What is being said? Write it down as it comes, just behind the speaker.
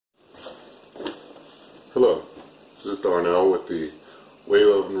Hello, this is Darnell with the Wave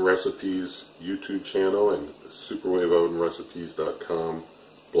Oven Recipes YouTube channel and superwaveovenrecipes.com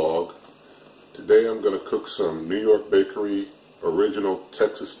blog. Today I'm going to cook some New York Bakery original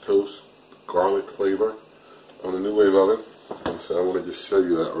Texas toast garlic flavor on the NuWave oven. And so I want to just show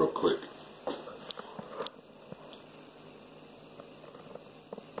you that real quick.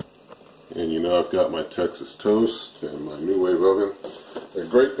 And you know I've got my Texas toast and my NuWave oven. The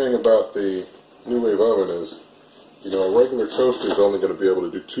great thing about the NuWave oven is, you know, a regular toaster is only going to be able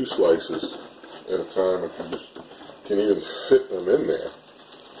to do 2 slices at a time, if you just can even fit them in there.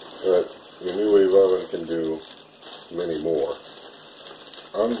 But the NuWave oven can do many more.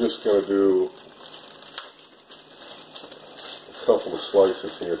 I'm just going to do a couple of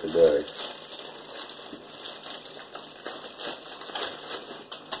slices here today.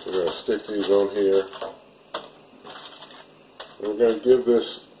 We're going to stick these on here. And we're going to give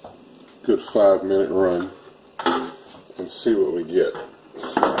this a good 5-minute run and see what we get.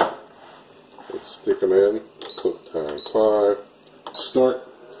 Let's stick them in. Cook time 5. Start.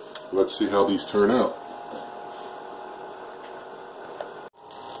 Let's see how these turn out.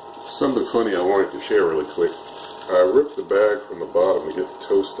 Something funny I wanted to share really quick. I ripped the bag from the bottom to get the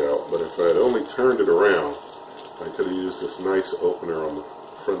toast out, but if I had only turned it around, I could have used this nice opener on the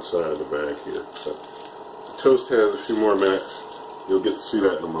front side of the bag here. But the toast has a few more minutes. You'll get to see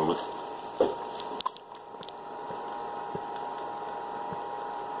that in a moment.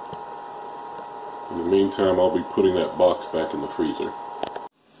 In the meantime, I'll be putting that box back in the freezer.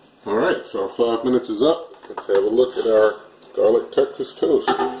 Alright, so our 5 minutes is up. Let's have a look at our garlic Texas toast.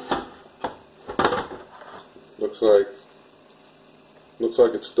 Looks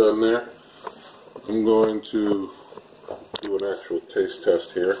like it's done there. I'm going to do an actual taste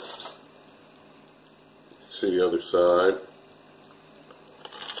test here. See the other side.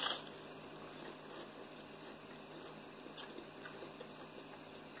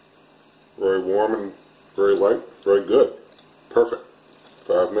 Very warm and very light, very good. Perfect.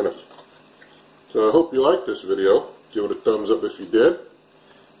 5 minutes. So I hope you liked this video. Give it a thumbs up if you did.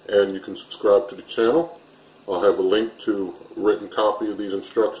 And you can subscribe to the channel. I'll have a link to a written copy of these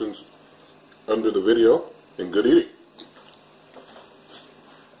instructions under the video. And good eating.